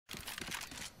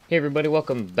Hey everybody,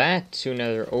 welcome back to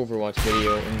another Overwatch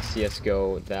video in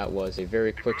CSGO. That was a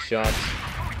very quick shot,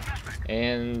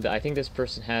 and I think this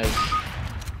person has...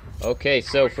 Okay,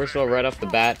 so first of all, right off the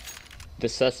bat, the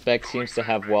suspect seems to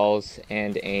have walls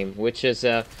and aim, which is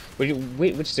a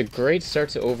great start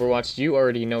to Overwatch. You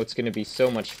already know it's going to be so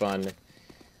much fun.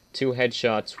 2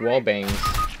 headshots,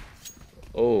 wallbangs.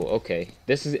 Oh, okay.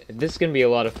 This is going to be a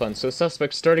lot of fun. So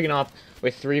suspect starting off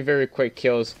with 3 very quick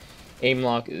kills. Aim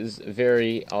lock is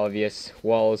very obvious.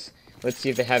 Walls. Let's see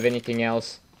if they have anything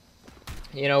else.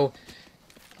 You know,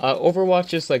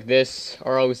 Overwatches like this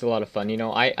are always a lot of fun. You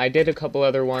know, I did a couple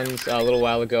other ones a little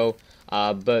while ago,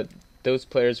 but those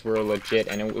players were legit,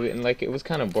 and it was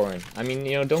kind of boring. I mean,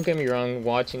 you know, don't get me wrong,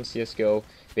 watching CSGO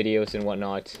videos and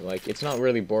whatnot, like, it's not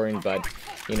really boring, but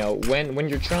you know, when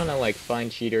you're trying to like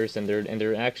find cheaters and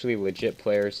they're actually legit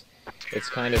players, it's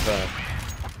kind of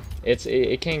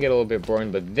it can get a little bit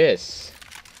boring. But this,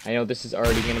 I know this is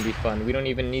already going to be fun. We don't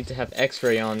even need to have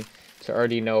X-ray on to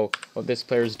already know what this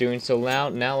player is doing. So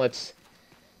now let's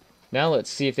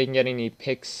see if they can get any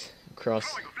picks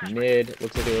across mid.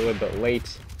 Looks like they're a little bit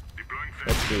late.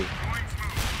 Let's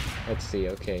see.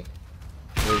 Okay,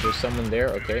 there's someone there.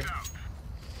 Okay,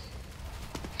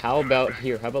 how about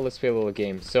here? How about let's play a little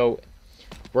game. So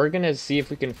we're gonna see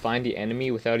if we can find the enemy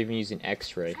without even using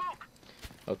X-ray.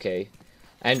 Okay.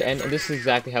 And this is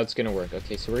exactly how it's gonna work.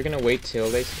 Okay, so we're gonna wait till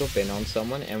they scope in on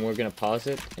someone, and we're gonna pause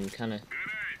it and kind of...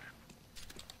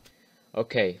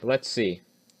 Okay, let's see.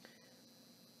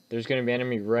 There's gonna be an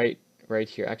enemy right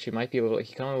here. Actually, it might be a little...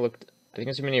 He kind of looked... I think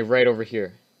there's gonna be right over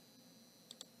here.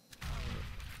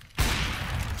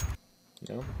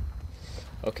 No?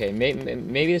 Okay,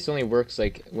 maybe this only works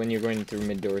like when you're going through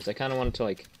mid doors. I kind of wanted to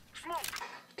like...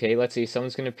 Okay, let's see.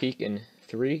 Someone's gonna peek in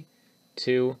 3,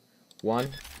 2, 1.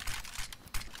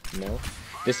 No.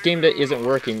 This game that isn't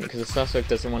working because the suspect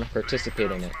doesn't want to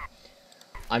participate in it.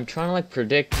 I'm trying to like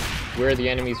predict where the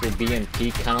enemies will be in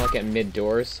peak, kind of like at mid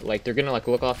doors. Like they're gonna like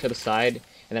look off to the side,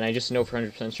 and then I just know for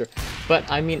 100% sure. But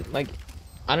I mean, like,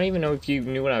 I don't even know if you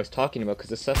knew what I was talking about because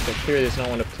the suspect clearly does not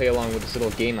want to play along with this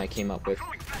little game I came up with.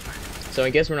 So I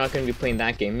guess we're not going to be playing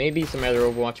that game. Maybe some other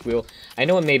Overwatch will. I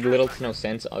know it made little to no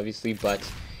sense, obviously, but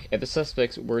if the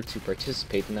suspects were to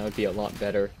participate, then that would be a lot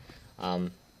better.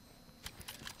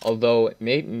 Although,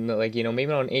 maybe, like, you know,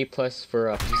 maybe not an A+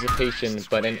 for participation,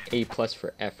 but an A+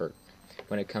 for effort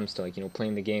when it comes to, like, you know,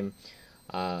 playing the game,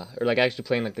 or like actually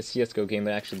playing like the CS:GO game,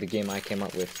 but actually the game I came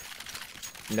up with.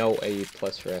 No A+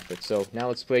 for effort. So now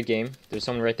let's play a game. There's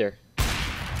someone right there.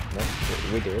 No,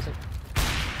 wait, there isn't.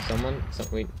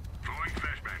 Wait.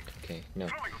 Okay, no.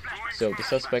 So the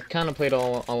suspect kind of played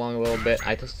all along a little bit.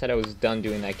 I just said I was done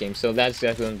doing that game, so that's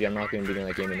exactly what I'm not going to be doing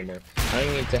that game anymore. I don't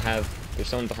even need to have. There's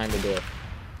someone behind the door.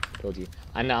 Told you.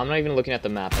 I'm not even looking at the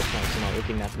map. I promise I'm not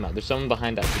looking at the map. There's someone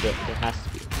behind that door. There has to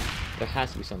be. There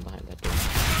has to be someone behind that door.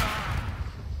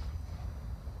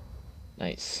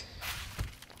 Nice.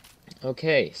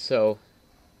 Okay, so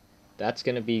that's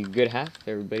gonna be good half,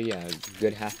 everybody.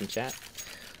 Good half in chat.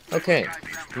 Okay,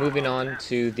 moving on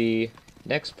to the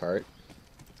next part.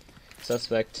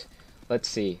 Suspect. Let's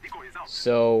see.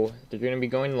 So they're gonna be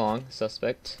going long.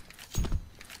 Suspect.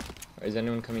 Or is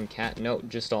anyone coming cat? No,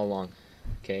 just all long.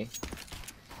 Okay.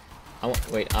 I want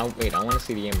to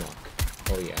see the aim lock.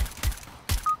 Oh yeah.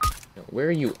 No, where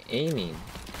are you aiming?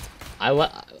 I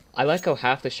like how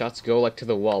half the shots go like to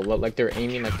the wall, like they're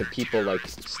aiming like the people like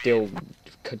still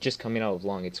just coming out of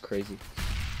long. It's crazy.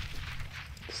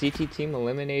 CT team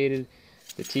eliminated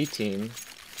the T team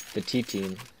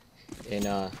in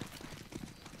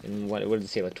what did it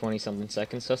say, like 20 something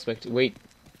seconds. Suspect. Wait.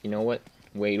 You know what?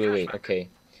 Wait. Okay.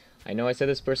 I know I said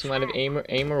this person might have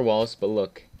aim or walls, but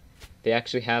look, they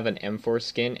actually have an M4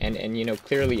 skin, and you know,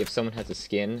 clearly if someone has a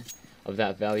skin of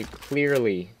that value,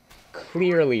 clearly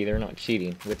they're not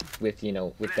cheating with you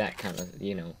know, with that kind of,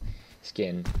 you know,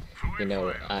 skin. You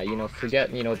know,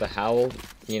 forget, you know, the Howl,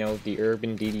 you know, the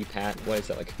Urban DD Pat, what is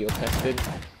that, like field tested?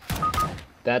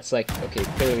 That's like, okay,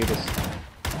 clearly this.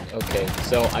 Okay,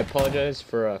 so I apologize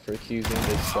for accusing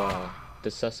the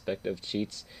suspect of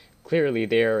cheats. Clearly,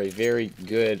 they are a very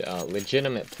good,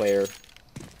 legitimate player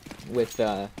with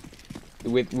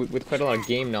quite a lot of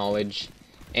game knowledge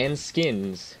and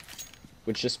skins,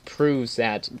 which just proves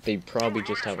that they probably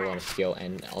just have a lot of skill.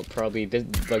 And I'll probably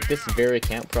this very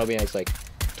account probably has like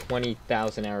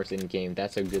 20,000 hours in game.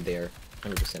 That's how good they are.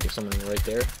 100%. There's someone right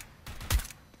there.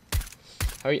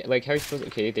 How are you supposed?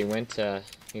 Okay, they went. I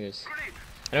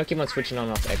don't keep on switching on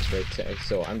and off X-ray,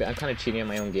 so I'm kind of cheating in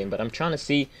my own game, but I'm trying to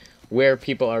see where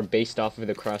people are based off of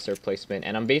the crosshair placement,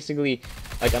 and I'm basically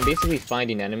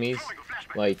finding enemies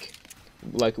like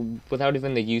without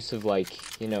even the use of,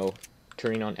 like, you know,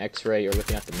 turning on X-ray or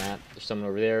looking at the map. There's someone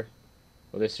over there.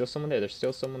 Oh, there's still someone there. There's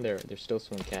still someone there. There's still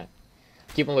someone cat.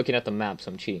 Keep on looking at the map,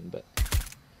 so I'm cheating, but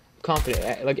I'm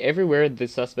confident. Like everywhere the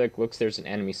suspect looks, there's an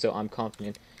enemy, so I'm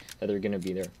confident that they're gonna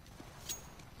be there.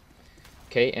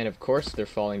 Okay, and of course they're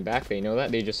falling back. They know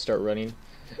that. They just start running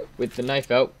with the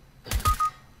knife out.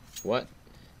 What?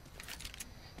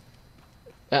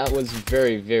 That was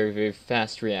very, very, very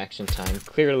fast reaction time.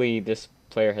 Clearly, this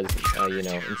player has, you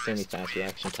know, insanely fast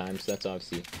reaction time, so that's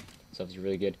obviously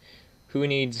really good. Who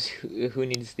needs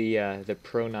the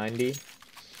Pro 90?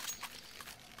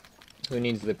 Who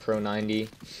needs the Pro 90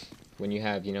 when you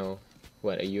have, you know,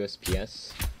 what, a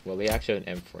USPS? Well, they actually have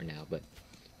an M4 now, but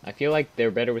I feel like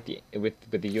they're better with the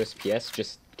USPS,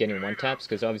 just getting one taps,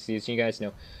 because obviously, as you guys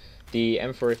know, the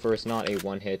M4A4 is not a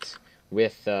one hit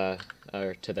with to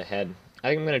the head. I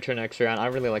think I'm gonna turn X around. I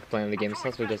really like playing the game.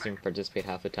 Suspect doesn't participate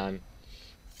half the time,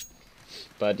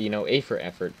 but you know, A for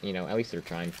effort. You know, at least they're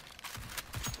trying.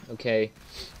 Okay,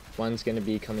 one's gonna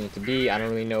be coming into B. I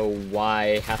don't really know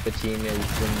why half the team is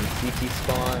in CT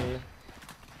spawn.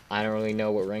 I don't really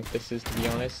know what rank this is, to be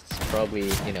honest. It's probably,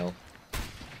 you know,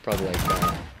 probably like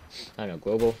I don't know,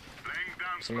 global,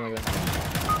 something like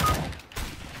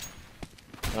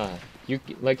that. You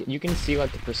can see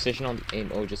like the precision on the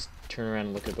aim. Oh, just turn around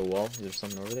and look at the wall. Is there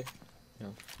someone over there?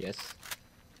 No. Yes.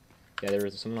 Yeah, there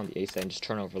is someone on the A side. Just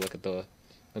turn over, look at the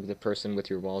person with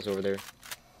your walls over there.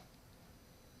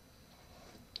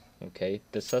 Okay,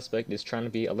 the suspect is trying to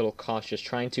be a little cautious,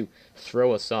 trying to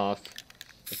throw us off,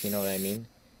 if you know what I mean.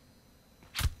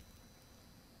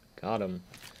 Got him.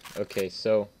 Okay,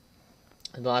 so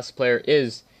the last player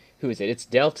is, who is it? It's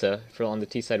Delta for on the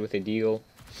T side with a deagle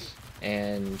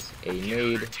and a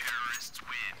nade.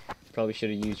 Probably should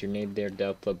have used your nade there,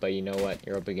 Delta, but you know what?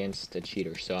 You're up against a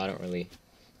cheater, so I don't really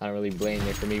blame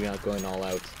you for maybe not going all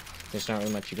out. There's not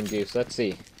really much you can do. So let's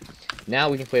see. Now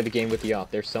we can play the game with the op.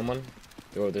 There's someone.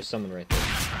 Oh, there's someone right there.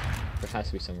 There has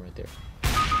to be someone right there.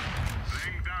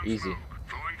 Easy.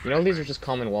 You know, these are just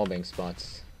common wallbang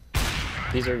spots.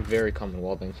 These are very common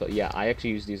wallbang spots. Yeah, I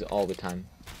actually use these all the time.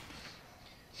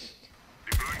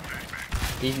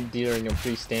 These are, you know,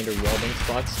 pretty standard wallbang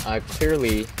spots.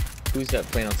 Clearly, who's that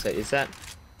playing on site? Is that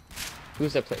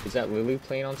Lily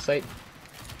playing on site?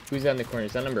 Who's that in the corner?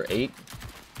 Is that number 8?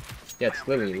 Yeah, it's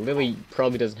Lily. Lily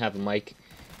probably doesn't have a mic.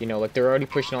 You know, like they're already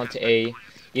pushing on to A.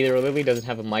 Either Lily doesn't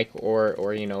have a mic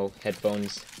or you know,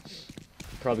 headphones.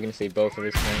 I'm probably gonna say both at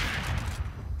this point.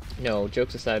 No,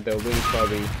 jokes aside though,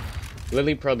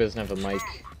 Lily probably doesn't have a mic.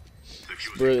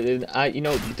 You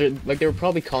know, they were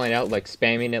probably calling out, like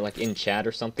spamming it like in chat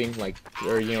or something, like,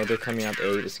 or you know, they're coming out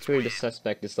A. It's clearly the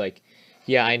suspect is like,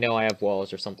 yeah, I know I have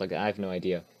walls or something like that. I have no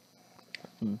idea.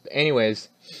 Anyways,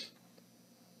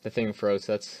 the thing froze.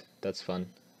 That's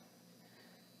fun.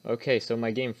 Okay, so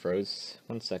my game froze.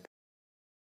 1 second.